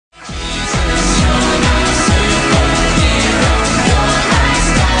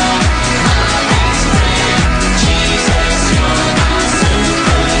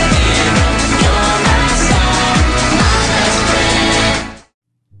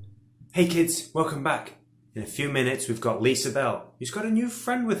Hey kids, welcome back. In a few minutes we've got Lisa Bell, who's got a new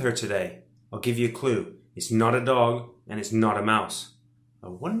friend with her today. I'll give you a clue. It's not a dog and it's not a mouse. I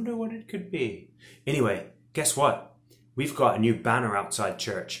wonder what it could be. Anyway, guess what? We've got a new banner outside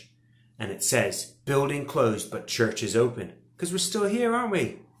church and it says, "Building closed but church is open." Because we're still here, aren't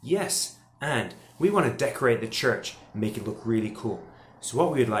we? Yes, and we want to decorate the church and make it look really cool. So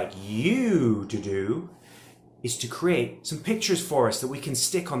what we would like you to do is to create some pictures for us that we can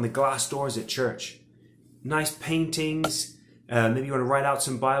stick on the glass doors at church. Nice paintings, maybe you want to write out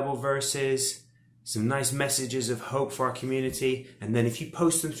some Bible verses, some nice messages of hope for our community, and then if you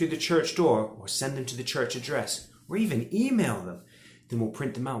post them through the church door or send them to the church address or even email them, then we'll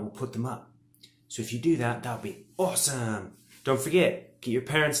print them out, we'll put them up. So if you do that, that'll be awesome. Don't forget, get your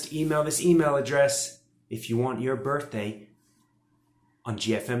parents to email this email address if you want your birthday on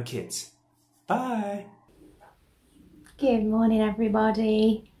Gfm Kids. Bye. Good morning,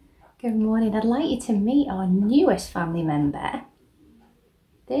 everybody. Good morning. I'd like you to meet our newest family member.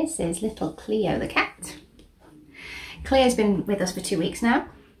 This is little Cleo the cat. Cleo's been with us for 2 weeks now.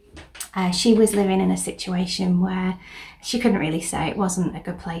 She was living in a situation where she couldn't really say it wasn't a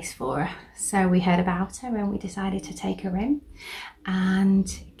good place for her. So we heard about her and we decided to take her in and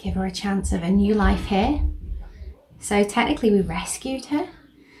give her a chance of a new life here. So technically we rescued her.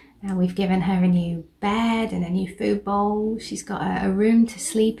 Now we've given her a new bed and a new food bowl. She's got a room to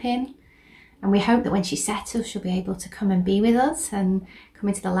sleep in. And we hope that when she settles, she'll be able to come and be with us and come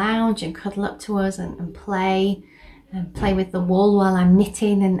into the lounge and cuddle up to us and play with the wool while I'm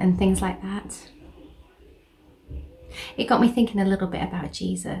knitting and things like that. It got me thinking a little bit about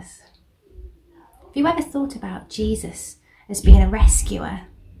Jesus. Have you ever thought about Jesus as being a rescuer?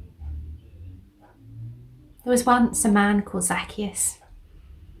 There was once a man called Zacchaeus.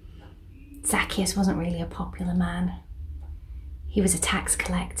 Zacchaeus wasn't really a popular man. He was a tax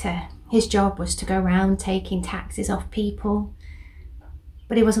collector. His job was to go around taking taxes off people.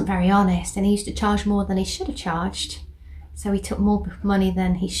 But he wasn't very honest and he used to charge more than he should have charged. So he took more money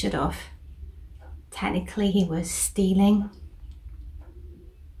than he should have. Technically he was stealing.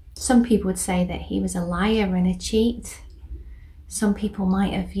 Some people would say that he was a liar and a cheat. Some people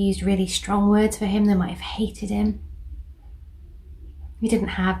might have used really strong words for him. They might have hated him. He didn't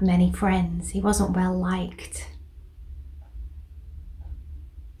have many friends. He wasn't well liked.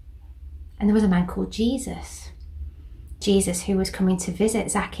 And there was a man called Jesus. Jesus who was coming to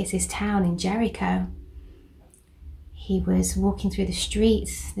visit Zacchaeus' town in Jericho. He was walking through the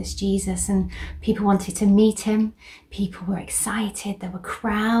streets, this Jesus, and people wanted to meet him. People were excited. There were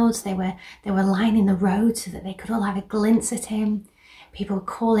crowds. They were lining the road so that they could all have a glimpse at him. People were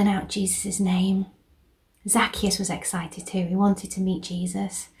calling out Jesus' name. Zacchaeus was excited too. He wanted to meet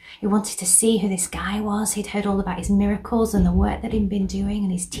Jesus. He wanted to see who this guy was. He'd heard all about his miracles and the work that he'd been doing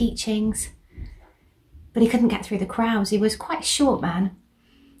and his teachings. But he couldn't get through the crowds. He was quite a short man.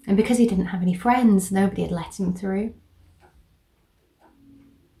 And because he didn't have any friends, nobody had let him through.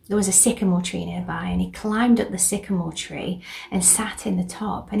 There was a sycamore tree nearby and he climbed up the sycamore tree and sat in the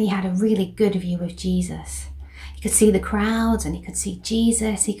top and he had a really good view of Jesus. He could see the crowds and he could see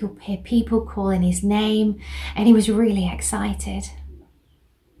Jesus. He could hear people calling his name and he was really excited.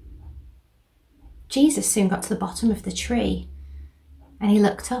 Jesus soon got to the bottom of the tree and he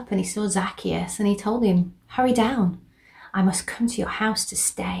looked up and he saw Zacchaeus and he told him, "Hurry down. I must come to your house to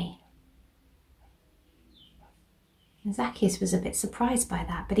stay." And Zacchaeus was a bit surprised by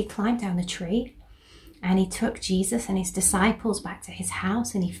that, but he climbed down the tree and he took Jesus and his disciples back to his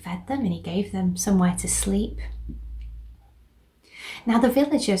house and he fed them and he gave them somewhere to sleep. Now the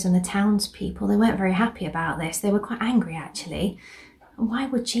villagers and the townspeople, they weren't very happy about this. They were quite angry actually. And why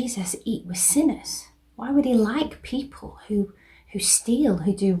would Jesus eat with sinners? Why would he like people who steal,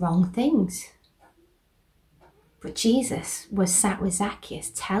 who do wrong things? But Jesus was sat with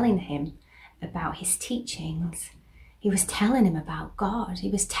Zacchaeus telling him about his teachings. He was telling him about God. He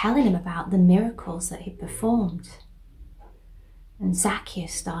was telling him about the miracles that he'd performed. And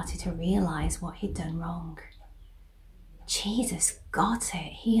Zacchaeus started to realize what he'd done wrong. Jesus got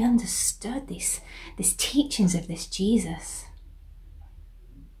it. He understood these teachings of this Jesus.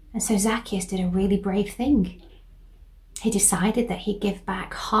 And so Zacchaeus did a really brave thing. He decided that he'd give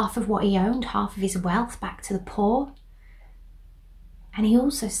back half of what he owned, half of his wealth back to the poor. And he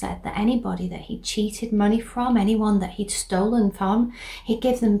also said that anybody that he'd cheated money from, anyone that he'd stolen from, he'd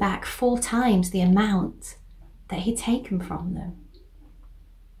give them back 4 times the amount that he'd taken from them.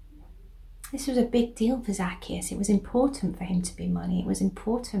 This was a big deal for Zacchaeus. It was important for him to be money. It was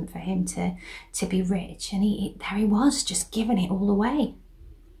important for him to be rich. And there he was, just giving it all away.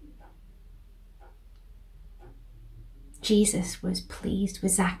 Jesus was pleased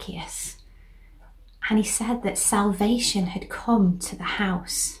with Zacchaeus, and he said that salvation had come to the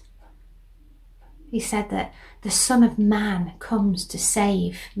house. He said that the Son of Man comes to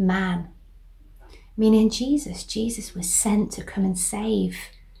save man. Meaning Jesus was sent to come and save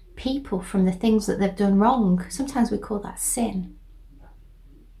people from the things that they've done wrong. Sometimes we call that sin.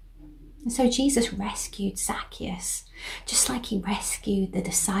 And so Jesus rescued Zacchaeus, just like he rescued the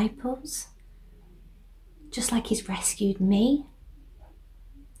disciples, just like he's rescued me,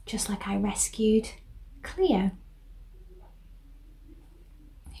 just like I rescued Cleo,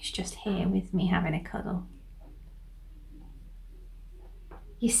 who's just here with me having a cuddle.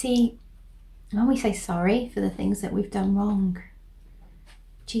 You see, when we say sorry for the things that we've done wrong,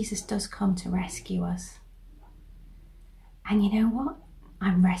 Jesus does come to rescue us. And you know what?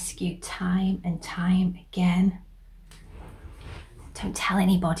 I'm rescued time and time again. Don't tell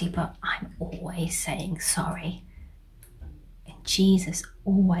anybody, but I'm always saying sorry. And Jesus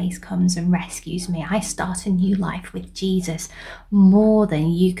always comes and rescues me. I start a new life with Jesus more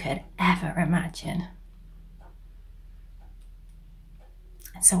than you could ever imagine.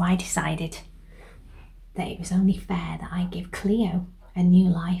 And so I decided that it was only fair that I give Cleo a new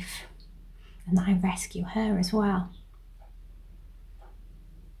life and that I rescue her as well.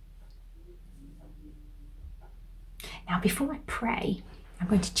 Now, before I pray, I'm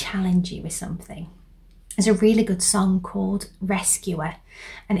going to challenge you with something. There's a really good song called Rescuer,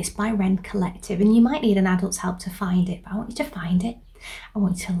 and it's by Rend Collective, and you might need an adult's help to find it, but I want you to find it. I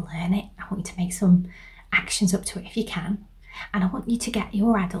want you to learn it. I want you to make some actions up to it if you can. And I want you to get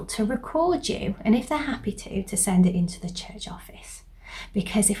your adult to record you, and if they're happy to send it into the church office.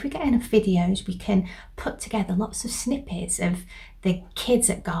 Because if we get enough videos, we can put together lots of snippets of the kids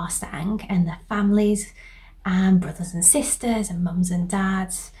at Garstang and their families and brothers and sisters and mums and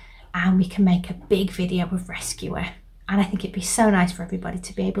dads, and we can make a big video of Rescuer. And I think it'd be so nice for everybody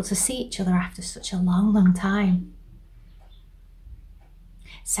to be able to see each other after such a long, long time.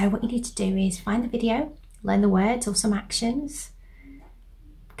 So what you need to do is find the video, learn the words or some actions,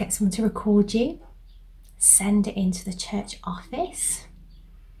 get someone to record you, send it into the church office,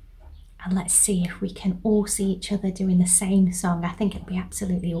 and let's see if we can all see each other doing the same song. I think it'd be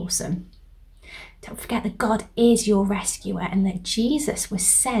absolutely awesome. Don't forget that God is your rescuer and that Jesus was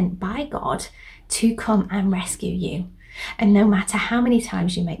sent by God to come and rescue you. And no matter how many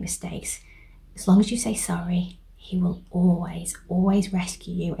times you make mistakes, as long as you say sorry, he will always, always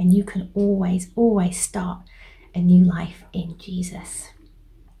rescue you, and you can always, always start a new life in Jesus.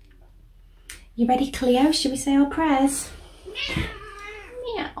 You ready, Cleo? Should we say our prayers?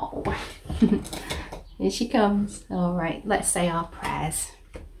 Meow. Here she comes. All right, let's say our prayers.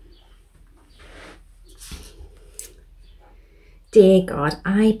 Dear God,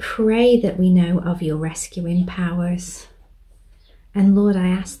 I pray that we know of your rescuing powers. And Lord, I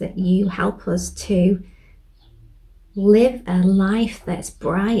ask that you help us to live a life that's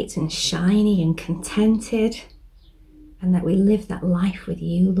bright and shiny and contented, and that we live that life with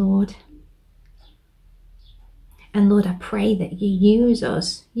you, Lord. And Lord, I pray that you use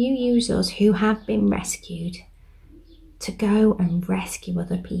us who have been rescued to go and rescue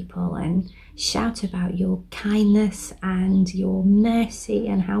other people and shout about your kindness and your mercy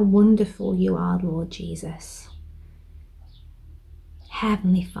and how wonderful you are, Lord Jesus.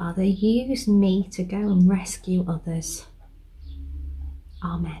 Heavenly Father, use me to go and rescue others.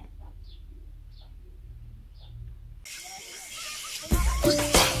 Amen.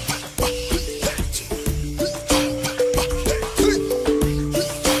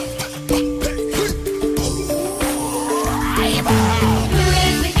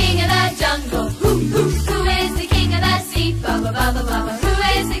 Who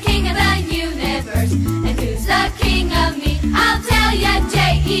is the king of the universe? And who's the king of me? I'll tell ya,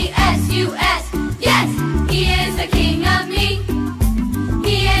 J-E-S-U-S.